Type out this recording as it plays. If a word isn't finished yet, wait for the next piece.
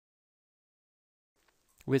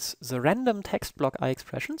with the random text block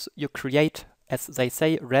iExpressions, you create, as they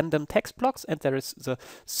say, random text blocks, and there is the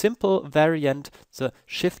simple variant, the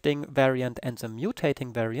shifting variant, and the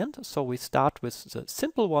mutating variant. So we start with the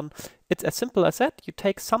simple one. It's as simple as that. You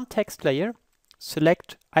take some text layer,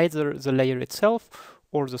 select either the layer itself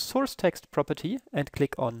or the source text property, and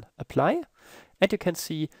click on Apply. And you can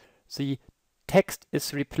see the text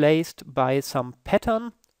is replaced by some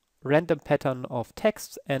pattern, random pattern of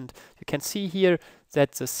text, and you can see here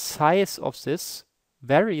that the size of this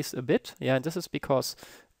varies a bit. Yeah, and this is because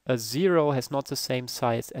a 0 has not the same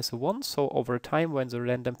size as a 1, so over time when the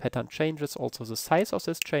random pattern changes, also the size of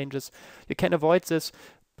this changes. You can avoid this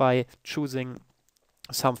by choosing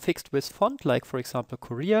some fixed width font, like for example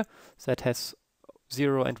Korea, that has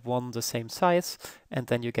 0 and 1 the same size, and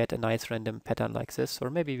then you get a nice random pattern like this. Or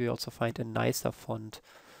maybe we also find a nicer font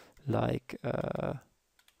like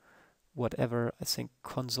whatever. I think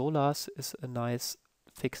Consolas is a nice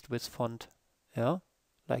fixed width font, yeah,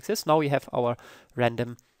 like this. Now we have our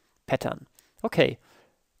random pattern. Okay,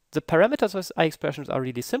 the parameters of iExpressions are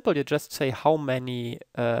really simple. You just say how many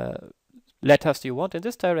letters do you want in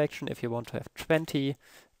this direction. If you want to have 20,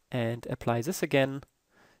 and apply this again,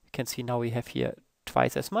 you can see now we have here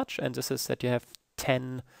twice as much, and this is that you have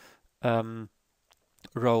 10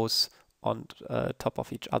 rows on top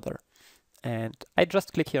of each other. And I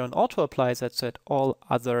just click here on auto apply that, so that all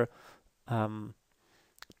other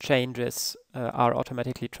changes are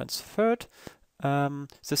automatically transferred. The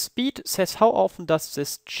speed says how often does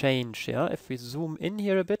this change. Yeah, if we zoom in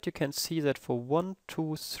here a bit, you can see that for 1,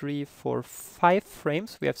 2, 3, 4, 5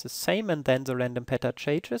 frames we have the same, and then the random pattern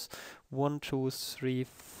changes. 1, 2, 3,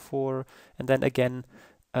 4, and then again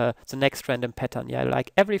the next random pattern. Yeah,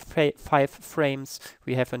 like every 5 frames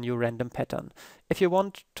we have a new random pattern. If you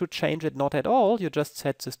want to change it not at all, you just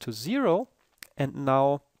set this to 0, and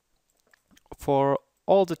now for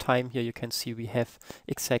all the time here you can see we have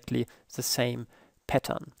exactly the same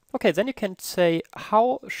pattern. Okay, then you can say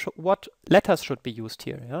what letters should be used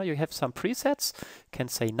here. Yeah? You have some presets. You can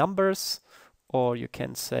say numbers, or you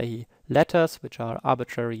can say letters, which are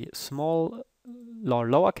arbitrary small or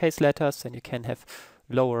lowercase letters. Then you can have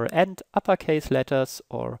lower and uppercase letters,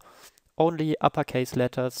 or only uppercase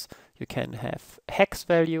letters. You can have hex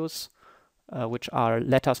values, which are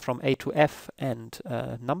letters from A to F, and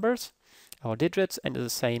numbers or digits, and the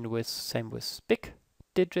same with big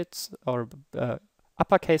digits or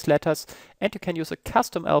uppercase letters. And you can use a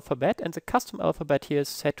custom alphabet, and the custom alphabet here is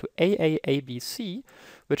set to AAABC,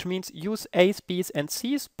 which means use A's, B's, and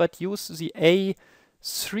C's, but use the A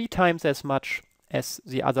 3 times as much as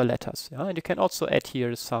the other letters. Yeah? And you can also add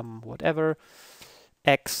here some whatever,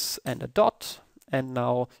 X and a dot, and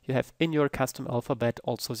now you have in your custom alphabet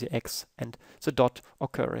also the X and the dot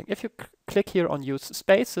occurring. If you click here on use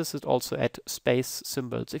spaces, it also add space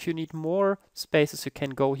symbols. If you need more spaces, you can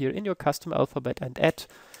go here in your custom alphabet and add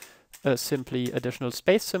simply additional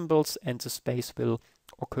space symbols, and the space will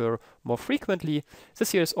occur more frequently.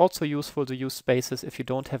 This here is also useful to use spaces if you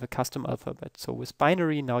don't have a custom alphabet. So with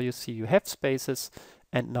binary, now you see you have spaces,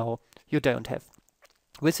 and now you don't have.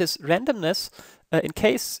 With this randomness, in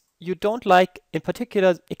case you don't like, in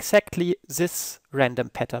particular, exactly this random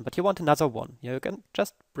pattern, but you want another one, you can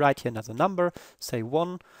just write here another number, say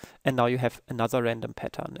 1, and now you have another random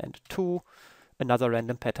pattern, and 2, another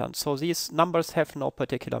random pattern. So these numbers have no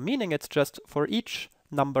particular meaning. It's just for each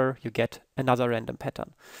number you get another random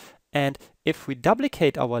pattern. And if we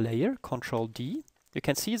duplicate our layer, Control D, you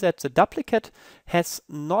can see that the duplicate has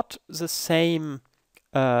not the same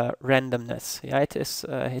randomness. Yeah,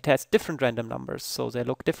 it has different random numbers, so they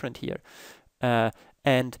look different here.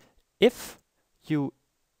 And if you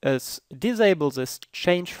disable this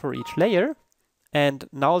change for each layer, and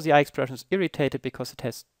now the iExpression is irritated because it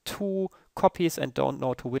has 2 copies and don't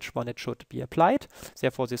know to which one it should be applied.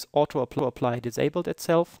 Therefore, this auto apply disabled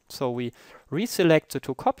itself. So we reselect the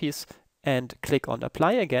 2 copies and click on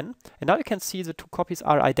apply again. And now you can see the 2 copies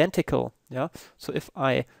are identical. Yeah. So if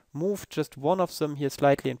I move just one of them here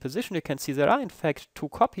slightly in position, you can see there are in fact 2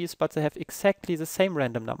 copies, but they have exactly the same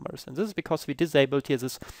random numbers. And this is because we disabled here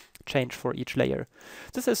this change for each layer.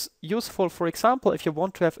 This is useful, for example, if you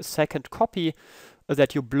want to have a second copy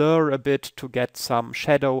that you blur a bit to get some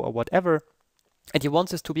shadow or whatever, and you want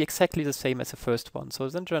this to be exactly the same as the first one. So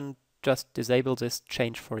then just disable this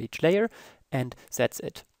change for each layer, and that's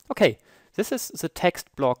it. Okay, this is the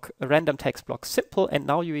text block, a random text block, simple, and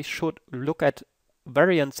now you should look at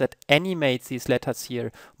variants that animate these letters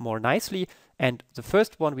here more nicely. And the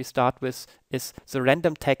first one we start with is the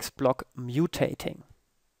random text block mutating.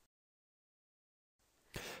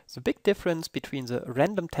 The big difference between the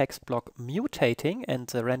random text block mutating and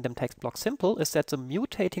the random text block simple is that the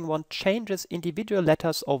mutating one changes individual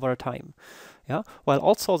letters over time. Yeah? While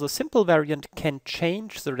also the simple variant can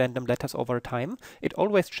change the random letters over time, it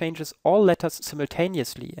always changes all letters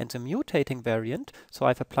simultaneously. And the mutating variant, so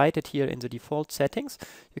I've applied it here in the default settings,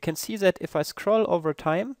 you can see that if I scroll over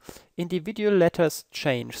time, individual letters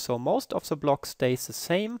change. So most of the block stays the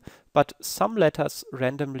same, but some letters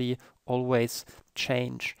randomly always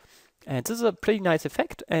change. And this is a pretty nice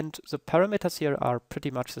effect, and the parameters here are pretty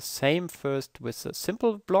much the same first with the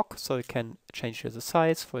simple block, so you can change here the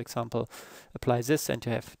size, for example, apply this and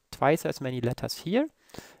you have twice as many letters here.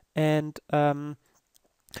 And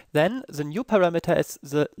then the new parameter is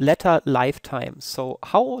the letter lifetime, so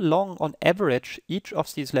how long on average each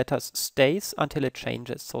of these letters stays until it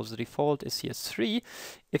changes. So the default is here 3.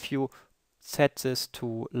 If you set this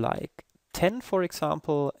to like 10, for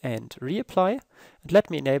example, and reapply. And let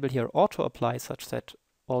me enable here auto apply such that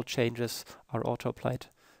all changes are auto applied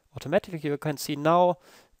automatically. You can see now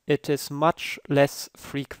it is much less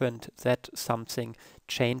frequent that something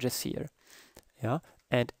changes here. Yeah.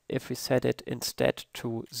 And if we set it instead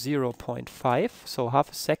to 0.5, so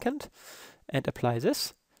half a second, and apply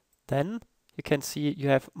this, then you can see you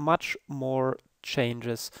have much more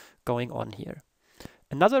changes going on here.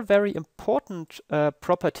 Another very important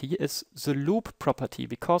property is the loop property,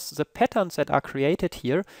 because the patterns that are created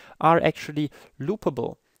here are actually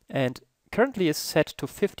loopable. And currently is set to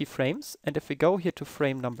 50 frames. And if we go here to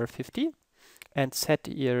frame number 50 and set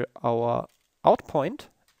here our out point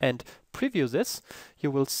and preview this,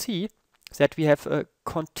 you will see that we have a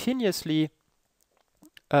continuously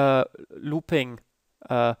looping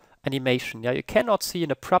animation. Yeah, you cannot see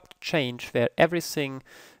an abrupt change where everything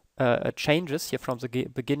changes here from the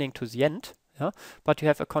beginning to the end, yeah? But you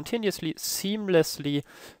have a continuously seamlessly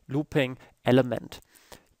looping element.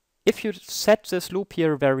 If you set this loop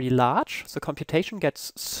here very large, the computation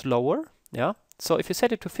gets slower. Yeah. So if you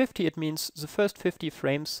set it to 50, it means the first 50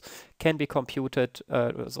 frames can be computed,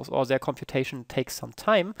 or their computation takes some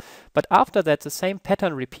time. But after that, the same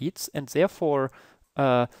pattern repeats, and therefore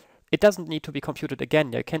it doesn't need to be computed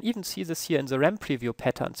again. You can even see this here in the RAM preview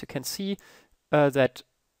patterns. You can see that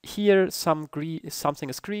here something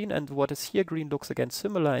is green, and what is here green looks again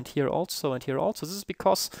similar, and here also, and here also. This is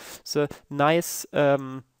because the nice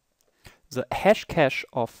the hash cache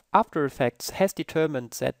of After Effects has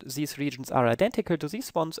determined that these regions are identical to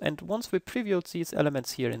these ones, and once we previewed these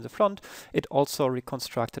elements here in the front, it also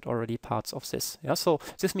reconstructed already parts of this. Yeah, so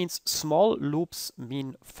this means small loops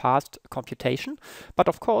mean fast computation, but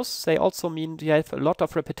of course they also mean you have a lot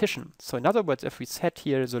of repetition. So in other words, if we set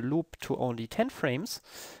here the loop to only 10 frames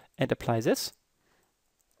and apply this,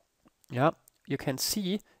 yeah, you can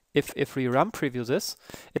see if we run preview this,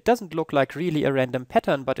 it doesn't look like really a random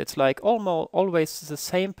pattern, but it's like always the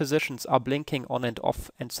same positions are blinking on and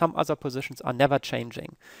off, and some other positions are never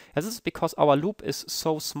changing. And this is because our loop is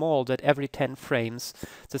so small that every 10 frames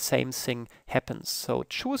the same thing happens. So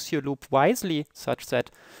choose your loop wisely such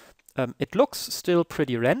that it looks still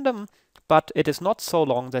pretty random, but it is not so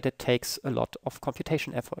long that it takes a lot of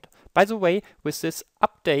computation effort. By the way, with this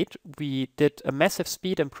update, we did a massive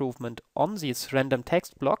speed improvement on these random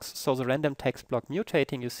text blocks. So the random text block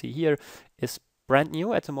mutating you see here is brand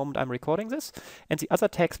new at the moment I'm recording this, and the other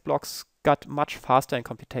text blocks got much faster in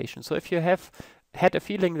computation. So if you have had a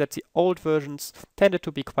feeling that the old versions tended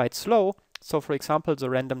to be quite slow, so for example, the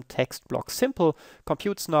random text block simple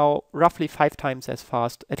computes now roughly 5 times as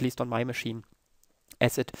fast, at least on my machine,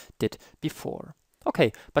 as it did before.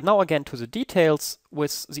 Okay, but now again to the details.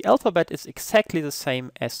 With the alphabet is exactly the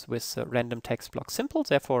same as with the random text block simple.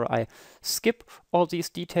 Therefore, I skip all these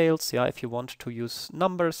details. Yeah, if you want to use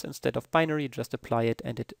numbers instead of binary, just apply it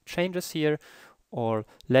and it changes here, or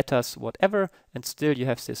letters, whatever, and still you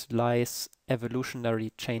have this nice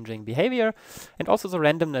evolutionary changing behavior. And also the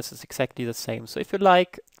randomness is exactly the same. So if you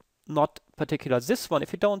like not particular this one,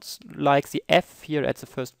 if you don't like the F here at the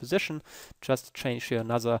first position, just change here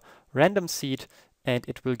another random seed and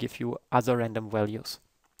it will give you other random values.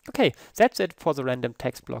 Okay, that's it for the random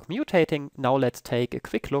text block mutating. Now let's take a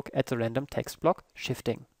quick look at the random text block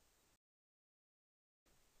shifting.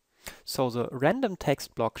 So the random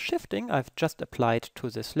text block shifting I've just applied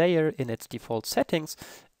to this layer in its default settings,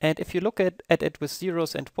 and if you look at it with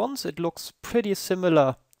zeros and ones, it looks pretty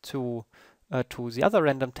similar to the other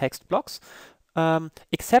random text blocks,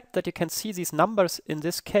 except that you can see these numbers in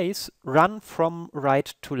this case run from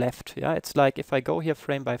right to left. Yeah, it's like if I go here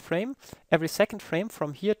frame by frame, every second frame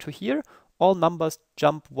from here to here, all numbers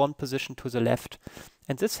jump one position to the left.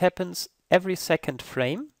 And this happens every second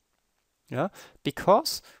frame. Yeah,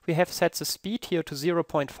 because we have set the speed here to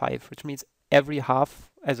 0.5, which means every half,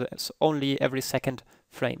 as only every second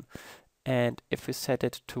frame. And if we set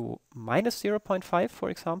it to minus 0.5, for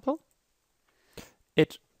example,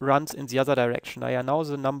 it runs in the other direction. Now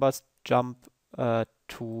the numbers jump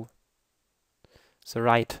to the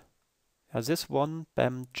right. This one,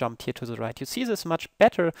 bam, jumped here to the right. You see this much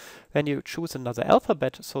better when you choose another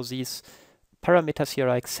alphabet. So these parameters here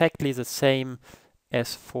are exactly the same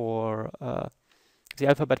as for the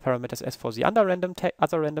alphabet parameters as for the other random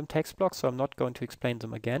text blocks. So I'm not going to explain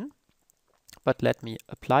them again. But let me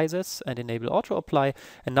apply this and enable auto apply.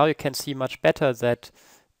 And now you can see much better that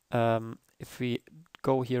if we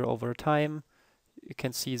go here over time, you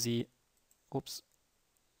can see the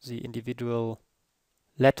individual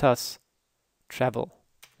letters travel.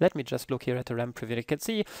 Let me just look here at the RAM preview. You can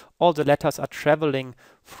see all the letters are traveling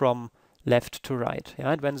from left to right.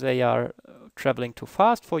 Yeah? And when they are traveling too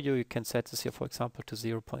fast for you, you can set this here, for example, to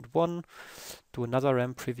 0.1. Do another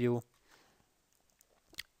RAM preview.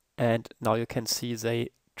 And now you can see they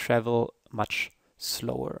travel much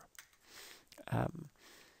slower.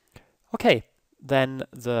 Okay, then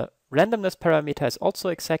the randomness parameter is also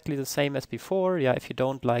exactly the same as before. Yeah, if you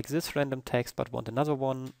don't like this random text but want another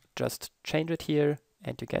one, just change it here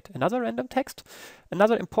and you get another random text.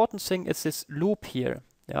 Another important thing is this loop here.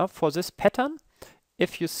 Yeah, for this pattern,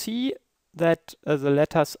 if you see that the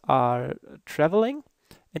letters are traveling,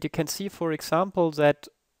 and you can see, for example, that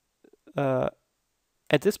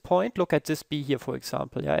at this point, look at this B here, for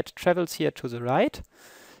example. Yeah, it travels here to the right,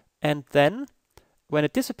 and then when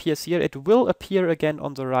it disappears here, it will appear again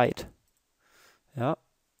on the right. Yeah,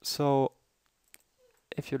 so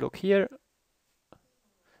if you look here,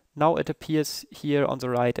 now it appears here on the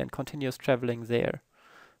right and continues traveling there.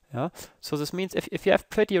 Yeah, so this means if you have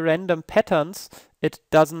pretty random patterns, it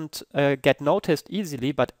doesn't get noticed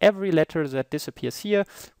easily, but every letter that disappears here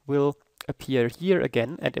will appear here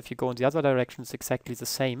again, and if you go in the other direction, it's exactly the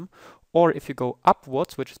same. Or if you go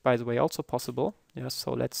upwards, which is by the way also possible. Yeah,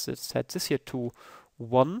 so let's set this here to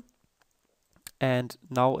 1, and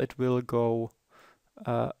now it will go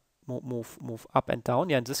move up and down.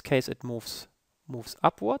 Yeah, in this case it moves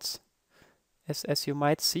upwards, as you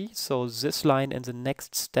might see. So this line in the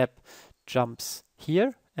next step jumps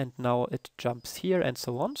here, and now it jumps here, and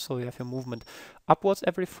so on. So you have a movement upwards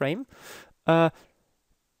every frame.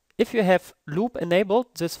 If you have loop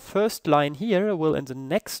enabled, this first line here will in the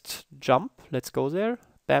next jump, let's go there,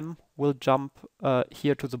 bam, will jump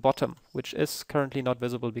here to the bottom, which is currently not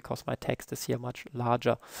visible because my text is here much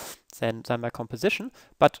larger than my composition.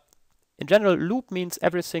 But in general, loop means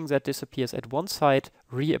everything that disappears at one side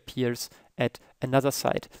reappears at another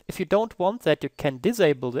side. If you don't want that, you can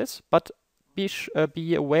disable this, but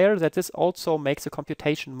be aware that this also makes the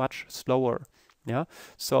computation much slower. Yeah,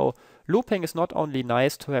 so looping is not only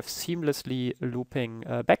nice to have seamlessly looping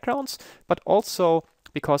backgrounds, but also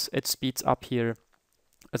because it speeds up here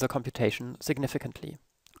the computation significantly.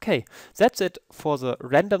 Okay, that's it for the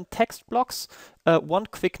random text blocks. One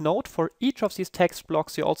quick note, for each of these text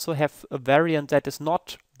blocks you also have a variant that is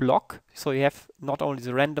not block. So you have not only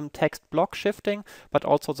the random text block shifting, but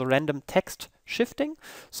also the random text shifting.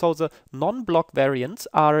 So the non-block variants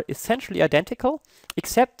are essentially identical,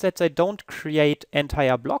 except that they don't create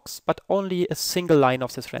entire blocks, but only a single line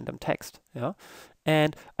of this random text. Yeah.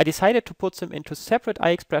 And I decided to put them into separate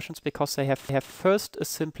iExpressions because they have first a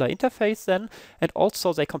simpler interface then, and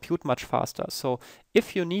also they compute much faster. So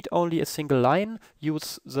if you need only a single line,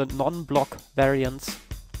 use the non-block variants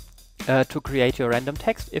to create your random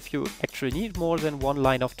text. If you actually need more than one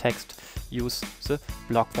line of text, use the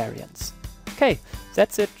block variants. Okay,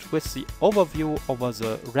 that's it with the overview over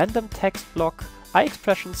the random text block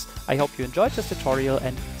iExpressions. I hope you enjoyed this tutorial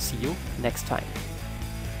and see you next time.